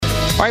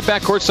All right,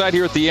 back courtside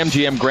here at the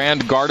MGM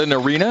Grand Garden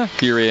Arena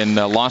here in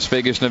Las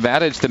Vegas,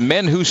 Nevada. It's the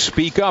Men Who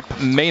Speak Up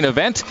main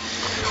event.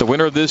 The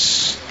winner of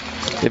this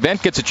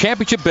event gets a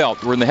championship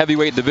belt. We're in the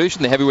heavyweight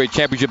division. The heavyweight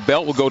championship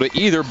belt will go to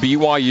either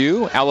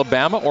BYU,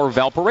 Alabama, or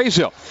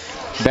Valparaiso.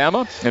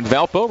 Bama and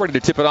Valpo ready to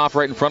tip it off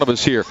right in front of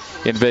us here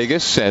in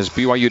Vegas as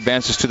BYU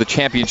advances to the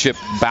championship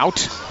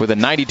bout with a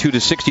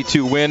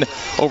 92-62 win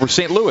over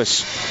St.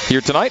 Louis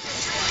here tonight.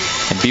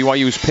 And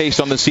BYU is paced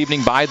on this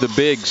evening by the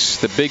bigs.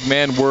 The big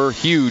men were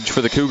huge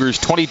for the Cougars.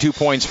 22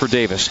 points for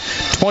Davis,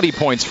 20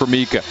 points for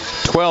Mika,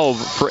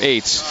 12 for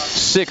Ates,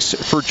 6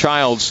 for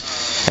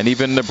Childs, and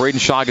even Braden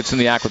Shaw gets in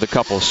the act with a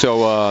couple.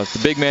 So the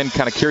big men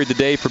kind of carried the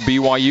day for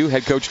BYU.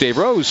 Head coach Dave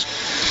Rose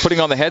putting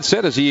on the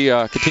headset as he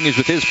continues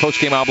with his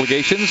post-game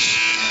obligations.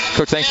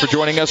 Coach, thanks for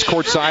joining us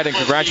courtside, and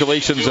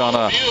congratulations on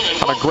a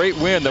great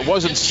win that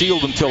wasn't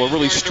sealed until a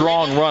really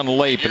strong run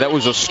late, but that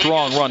was a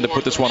strong run to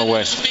put this one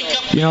away.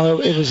 You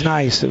know, it was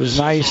nice. It was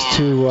nice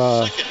to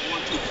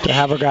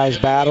have our guys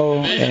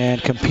battle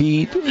and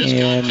compete,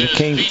 and the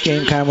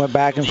game kind of went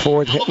back and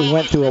forth. We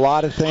went through a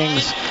lot of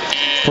things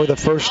for the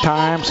first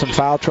time, some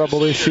foul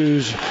trouble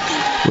issues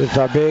with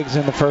our bigs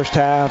in the first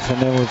half,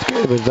 and then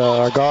with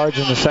our guards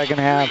in the second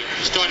half.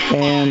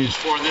 And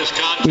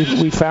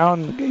we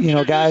found, you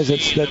know, guys that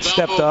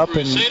stepped up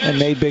and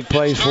made big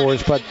plays for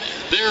us. But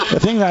the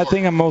thing that I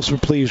think I'm most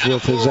pleased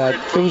with is that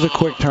it was a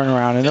quick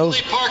turnaround. And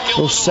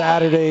those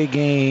Saturday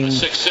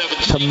games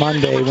to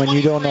Monday, when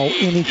you don't know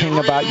anything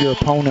about your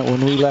opponent,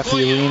 when we left the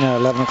arena at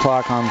 11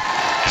 o'clock on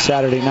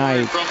Saturday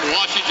night,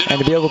 and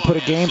to be able to put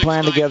a game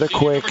plan together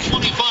quick,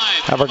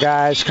 have our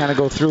guys kind of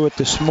go through it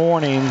this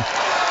morning.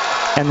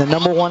 And the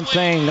number one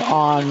thing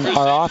on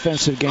our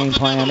offensive game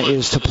plan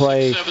is to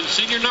play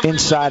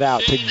inside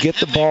out, to get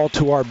the ball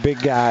to our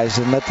big guys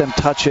and let them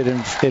touch it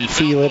and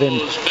feel it, and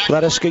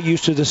let us get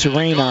used to this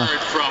arena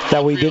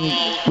that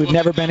we've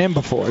never been in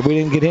before. We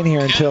didn't get in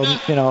here until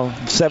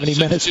 70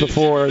 minutes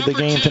before the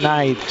game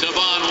tonight.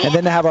 And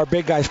then to have our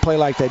big guys play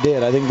like they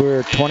did. I think we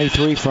were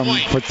 23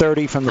 for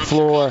 30 from the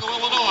floor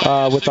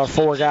with our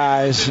 4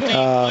 guys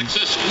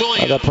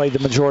that played the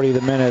majority of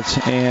the minutes.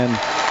 And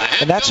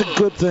that's a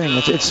good thing.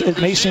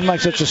 It may seem like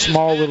such a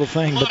small little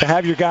thing, but to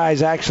have your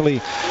guys actually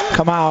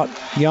come out,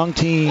 young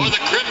team,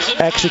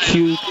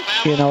 execute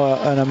in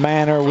a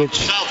manner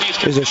which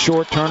is a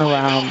short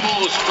turnaround,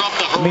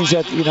 it means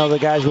that the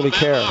guys really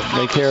care.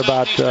 They care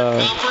about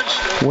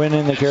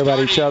winning, they care about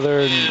each other,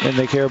 and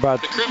they care about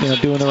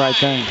doing the right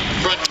thing.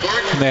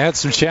 And they had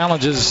some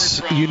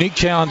challenges, unique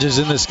challenges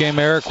in this game,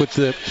 Eric, with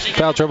the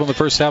foul trouble in the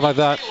first half. I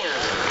thought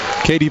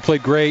KD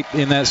played great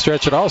in that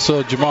stretch, and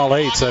also Jamal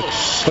Ates.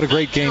 What a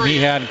great game he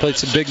had, and played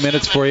some big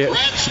minutes for you.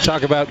 You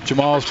talk about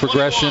Jamal's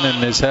progression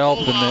and his health,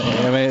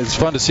 and it's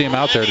fun to see him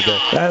out there today.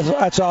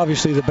 That's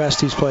obviously the best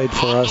he's played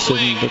for us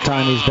in the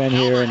time he's been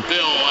here,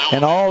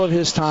 and all of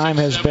his time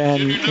has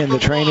been in the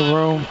training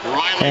room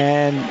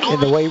and in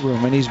the weight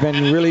room, and he's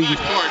been really,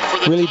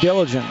 really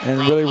diligent and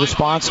really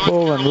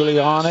responsible and really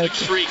on it.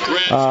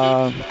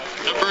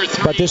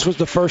 But this was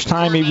the first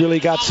time he really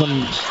got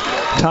some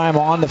time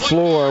on the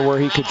floor where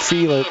he could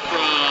feel it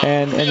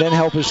and then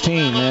help his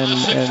team and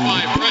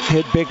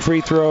hit big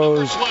free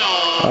throws.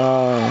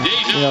 Got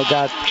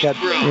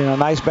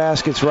nice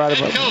baskets right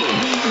about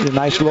a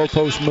nice low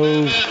post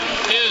move.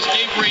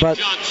 But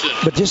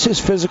just his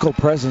physical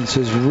presence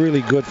is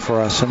really good for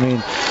us. I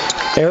mean,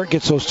 Eric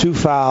gets those 2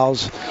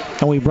 fouls,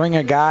 and we bring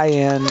a guy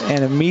in,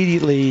 and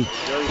immediately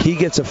he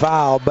gets a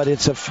foul, but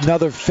it's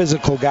another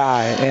physical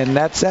guy, and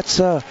that's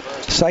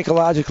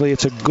psychologically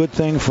it's a good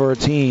thing for a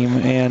team.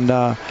 And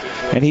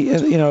he,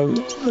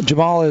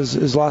 Jamal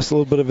has lost a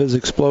little bit of his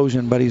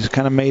explosion, but he's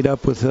kind of made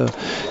up with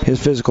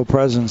his physical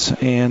presence.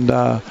 And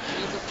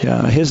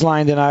his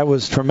line tonight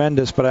was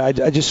tremendous, but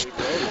I just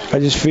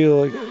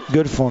feel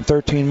good for him.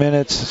 13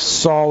 minutes,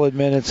 solid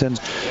minutes, and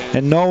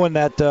knowing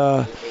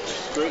that.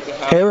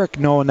 Eric,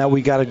 knowing that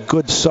we got a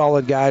good,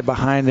 solid guy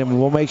behind him,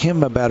 will make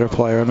him a better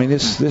player. I mean,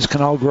 this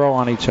can all grow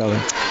on each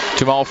other.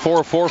 Jamal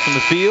 4-4 from the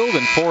field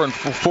and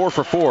 4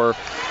 for 4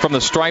 from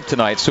the stripe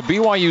tonight. So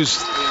BYU's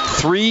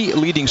 3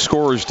 leading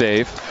scorers,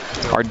 Dave,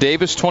 are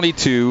Davis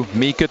 22,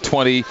 Mika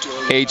 20,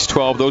 Ates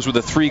 12. Those were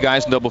the 3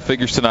 guys in double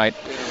figures tonight.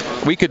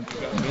 We could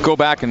go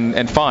back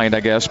and find,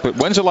 I guess, but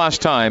when's the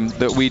last time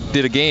that we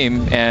did a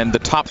game and the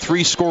top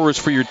 3 scorers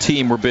for your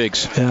team were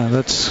bigs? Yeah,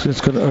 that's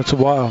a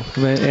while.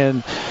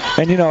 And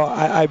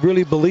I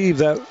really believe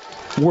that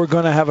we're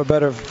going to have a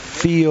better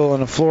feel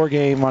in a floor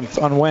game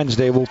on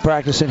Wednesday. We'll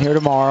practice in here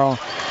tomorrow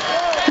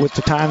with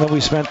the time that we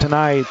spent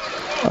tonight,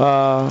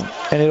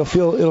 and it'll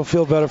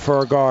feel better for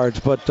our guards.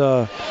 But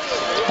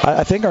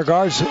I think our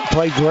guards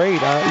played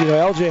great.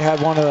 LJ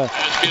had one of the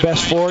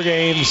best floor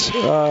games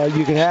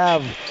you could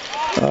have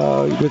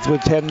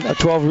with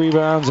 12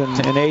 rebounds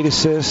and 8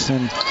 assists,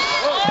 and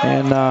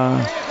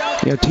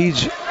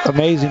Tej,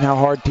 amazing how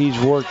hard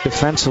Tej worked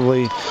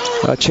defensively,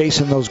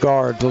 chasing those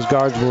guards. Those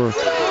guards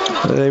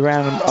they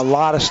ran a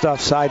lot of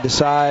stuff side to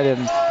side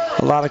and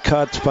a lot of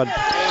cuts, but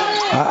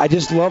I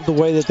just love the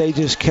way that they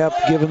just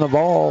kept giving the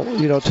ball,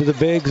 to the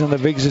bigs, and the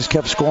bigs just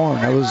kept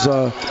scoring. It was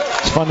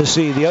it's fun to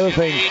see. The other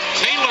thing,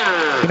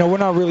 we're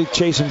not really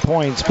chasing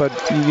points, but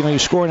you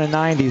score in the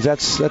 90s.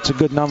 That's a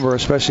good number,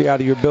 especially out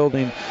of your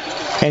building.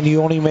 And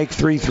you only make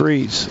 3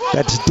 threes.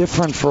 That's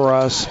different for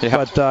us,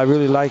 but I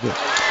really like it.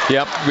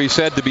 Yep, we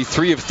said to be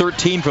 3 of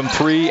 13 from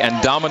 3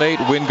 and dominate,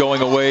 win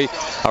going away,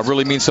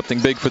 really means something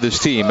big for this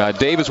team.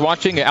 Dave is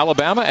watching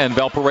Alabama and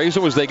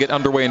Valparaiso as they get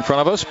underway in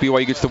front of us.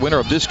 BYU gets the winner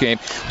of this game.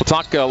 We'll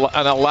talk in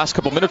the last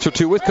couple minutes or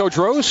two with Coach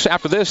Rose.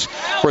 After this,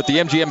 we're at the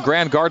MGM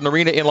Grand Garden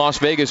Arena in Las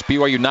Vegas.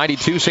 BYU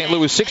 92, St.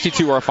 Louis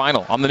 62 our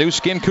final on the new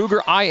Skin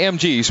Cougar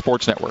IMG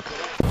Sports Network.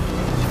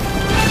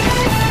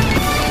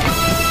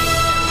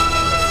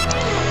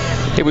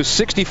 It was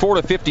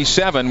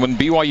 64-57 when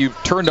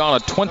BYU turned on a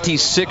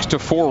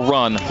 26-4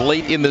 run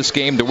late in this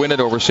game to win it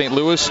over St.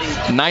 Louis.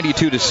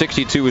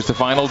 92-62 is the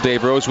final.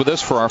 Dave Rose with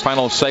us for our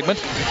final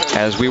segment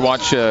as we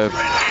watch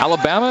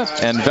Alabama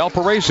and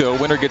Valparaiso.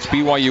 Winner gets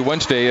BYU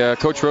Wednesday.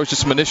 Coach Rose,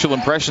 just some initial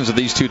impressions of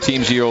these two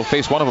teams. You'll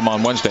face one of them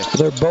on Wednesday.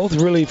 They're both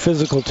really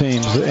physical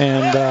teams,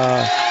 and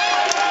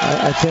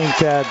I think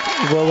that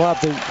we'll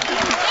have to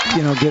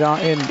get on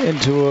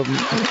into them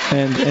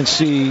and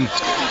see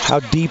how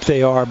deep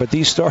they are. But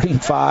these starting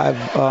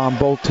 5 on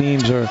both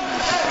teams are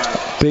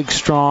big,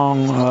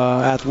 strong,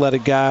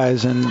 athletic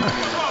guys, and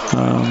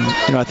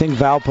I think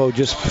Valpo,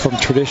 just from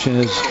tradition,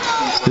 is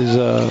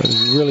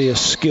really a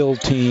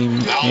skilled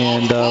team,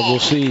 and we'll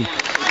see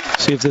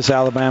if this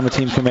Alabama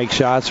team can make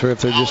shots or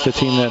if they're just a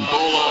team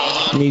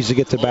that needs to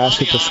get the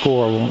basket to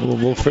score.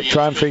 We'll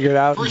try and figure it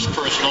out.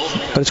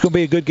 But it's going to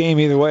be a good game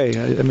either way.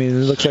 I mean,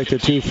 it looks like they're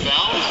two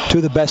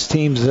of the best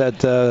teams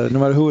that, no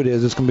matter who it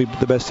is, it's going to be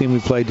the best team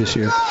we've played this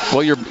year.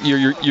 Well, your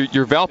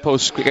Valpo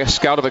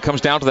scout, if it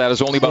comes down to that,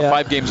 is only about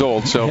 5 games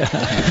old. So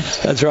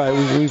that's right.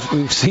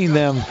 We've seen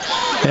them,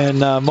 and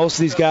most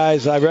of these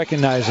guys, I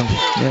recognize them,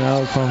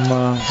 from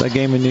that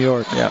game in New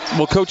York. Yeah.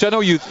 Well, Coach, I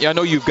know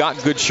you've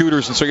got good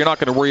shooters, and so you're not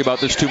going to worry about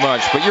this too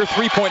much. But your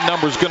 3-point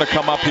number is going to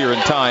come up here in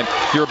time.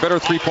 You're a better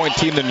 3-point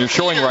team than you're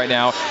showing right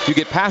now. You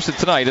get past it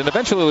tonight, and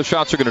eventually the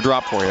shots are going to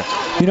drop for you.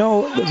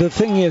 The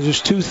thing is,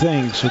 there's 2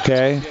 things,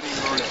 okay?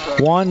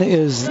 One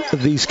is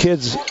these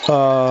kids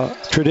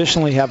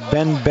traditionally have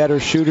been better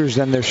shooters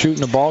than they're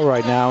shooting the ball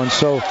right now, and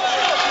so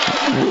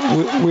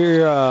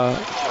we're a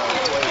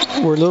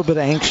little bit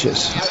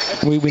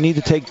anxious. We need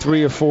to take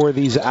 3 or 4 of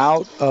these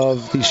out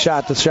of these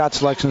shots. The shot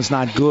selection is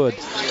not good.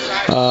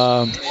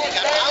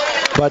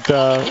 But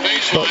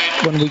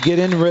when we get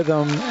in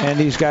rhythm and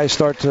these guys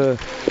start to,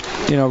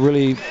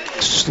 really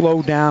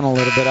slow down a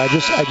little bit,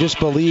 I just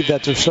believe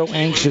that they're so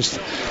anxious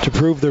to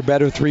prove they're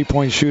better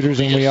 3-point shooters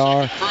than we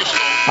are.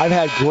 I've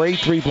had great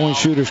 3-point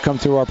shooters come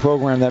through our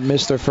program that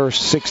missed their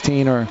first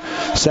 16 or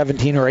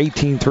 17 or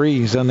 18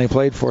 threes when they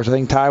played for us. I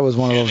think Ty was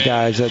one of those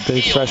guys that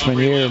the freshman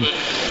year.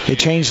 They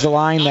changed the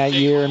line that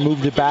year and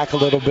moved it back a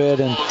little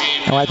bit, and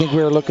I think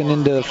we were looking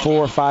into 4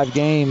 or 5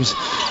 games,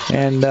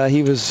 and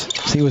he was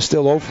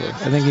still over.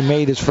 I think he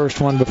made his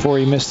first one before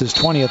he missed his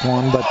 20th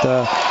one, but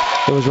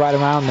it was right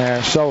around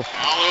there. So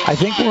I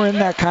think we're in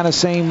that kind of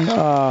same.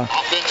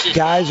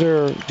 Guys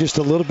are just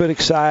a little bit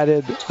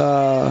excited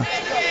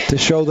to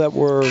show that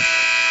we're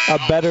a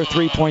better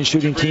 3-point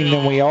shooting team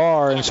than we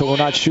are, and so we're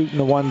not shooting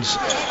the ones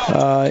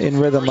in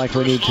rhythm like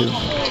we need to.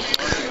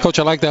 Coach,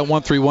 I like that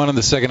 1-3-1 in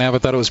the second half. I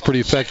thought it was pretty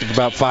effective.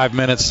 About 5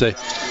 minutes, they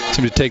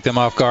seem to take them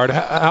off guard.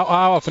 How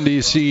often do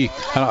you see,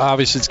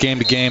 obviously it's game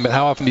to game, but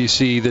how often do you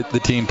see the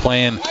team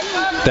playing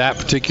that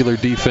particular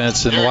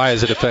defense, and why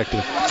is it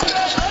effective?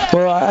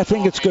 Well, I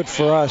think it's good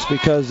for us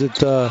because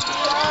it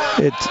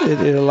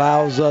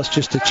allows us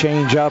just to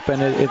change up,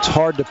 and it's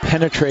hard to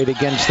penetrate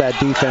against that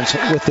defense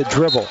with the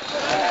dribble.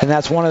 And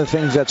that's one of the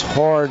things that's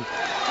hard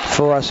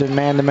for us in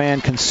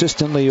man-to-man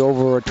consistently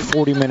over a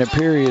 40-minute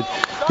period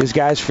is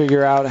guys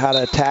figure out how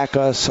to attack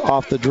us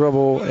off the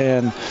dribble.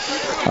 And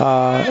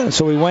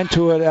so we went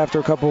to it after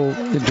a couple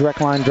direct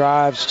line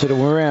drives to the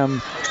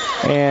rim,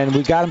 and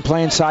we got him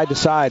playing side to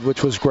side,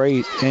 which was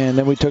great. And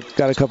then we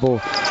got a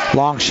couple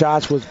long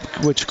shots,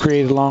 which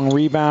created long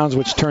rebounds,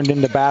 which turned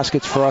into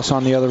baskets for us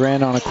on the other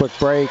end on a quick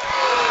break.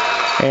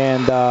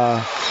 And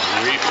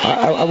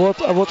I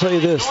will tell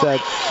you this,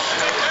 that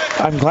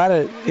I'm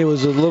glad it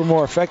was a little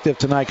more effective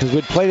tonight because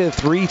we'd played it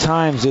 3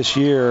 times this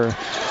year,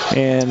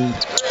 and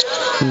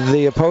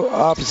the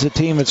opposite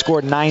team had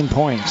scored 9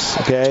 points,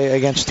 okay,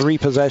 against 3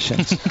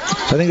 possessions.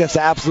 I think that's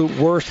the absolute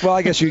worst. Well,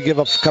 I guess you give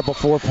up a couple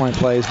 4-point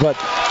plays, but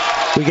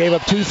we gave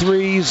up 2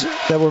 threes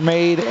that were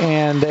made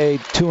and a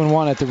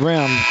 2-and-1 at the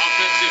rim.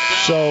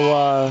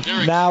 So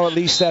now at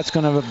least that's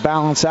going to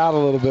balance out a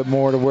little bit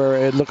more to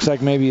where it looks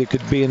like maybe it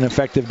could be an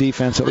effective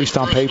defense, at least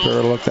on paper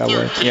it'll look that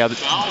way. Yeah,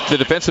 the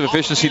defensive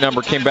efficiency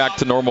number came back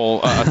to normal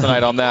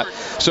tonight on that.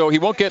 So he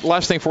won't get,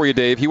 last thing for you,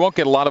 Dave, he won't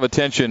get a lot of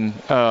attention,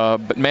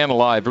 but man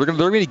alive. There are going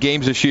to be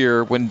games this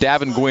year when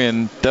Davin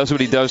Gwynn does what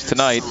he does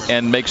tonight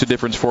and makes a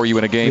difference for you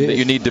in a game that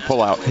you need to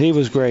pull out. He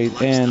was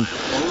great, and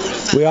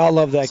we all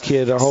love that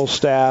kid, our whole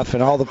staff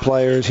and all the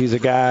players. He's a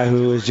guy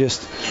who is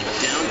just...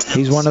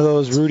 He's one of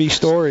those Rudy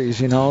stories,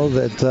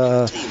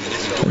 that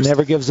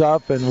never gives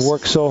up and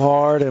works so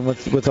hard. And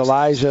with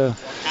Elijah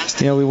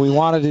we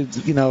wanted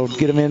to,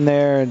 get him in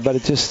there, but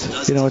it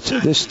just,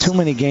 there's too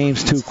many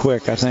games too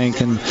quick, I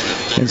think, and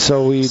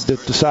so we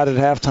decided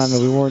at halftime that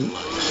we weren't,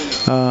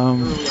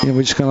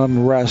 we're just going to let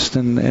him rest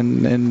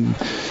and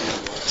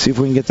see if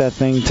we can get that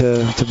thing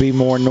to be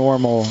more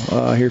normal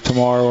here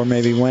tomorrow or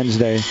maybe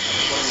Wednesday.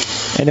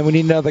 And then we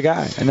need another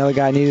guy. Another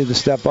guy needed to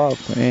step up,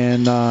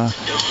 and Dav's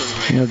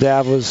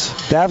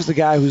the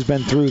guy who's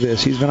been through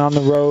this. He's been on the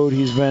road.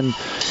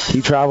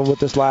 He traveled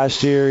with us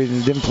last year.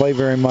 He didn't play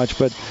very much,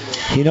 but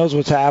he knows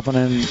what's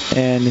happening,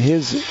 and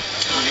his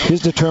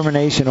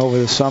determination over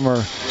the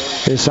summer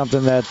is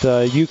something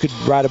that you could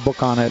write a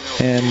book on it,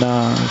 and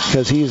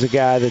because he's a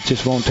guy that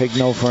just won't take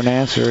no for an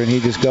answer, and he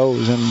just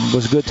goes, and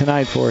was good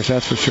tonight for us,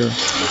 that's for sure.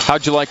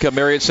 How'd you like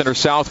Marriott Center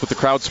South with the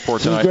crowd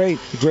support tonight? It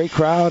was great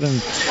crowd,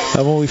 and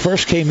when we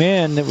first came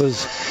in, it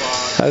was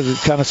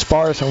kind of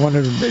sparse. I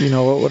wondered,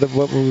 what it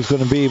was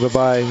going to be, but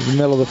by the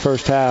middle of the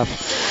first half,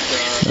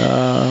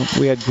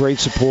 we had great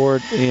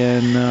support,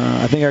 and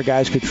I think our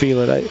guys could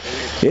feel it.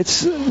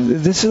 This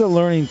is a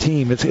learning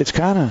team. It's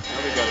kind of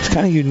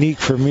unique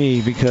for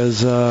me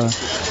because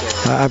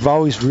I've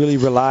always really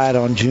relied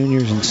on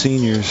juniors and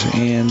seniors,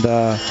 and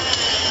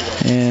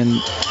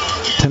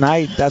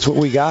tonight that's what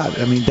we got.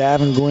 I mean,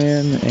 Davin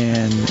Gwynn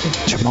and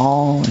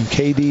Jamal and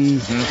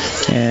KD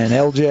and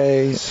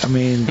LJ. I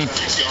mean,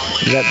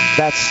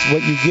 that's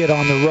what you get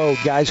on the road,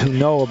 guys who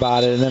know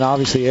about it. And then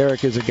obviously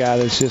Eric is a guy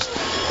that's just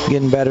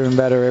getting better and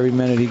better every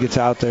minute he gets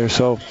out there.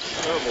 So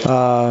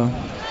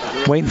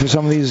waiting for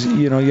some of these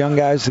young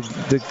guys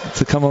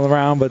to come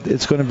around, but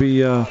it's going to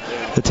be a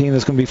team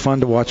that's going to be fun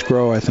to watch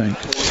grow, I think.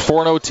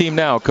 4-0 team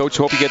now. Coach,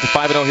 hope you get to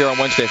 5-0 here on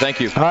Wednesday. Thank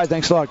you. All right,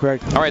 thanks a lot,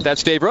 Greg. All right,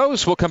 that's Dave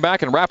Rose. We'll come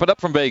back and wrap it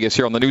up from Vegas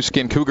here on the new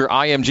Skin Cougar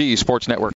IMG Sports Network.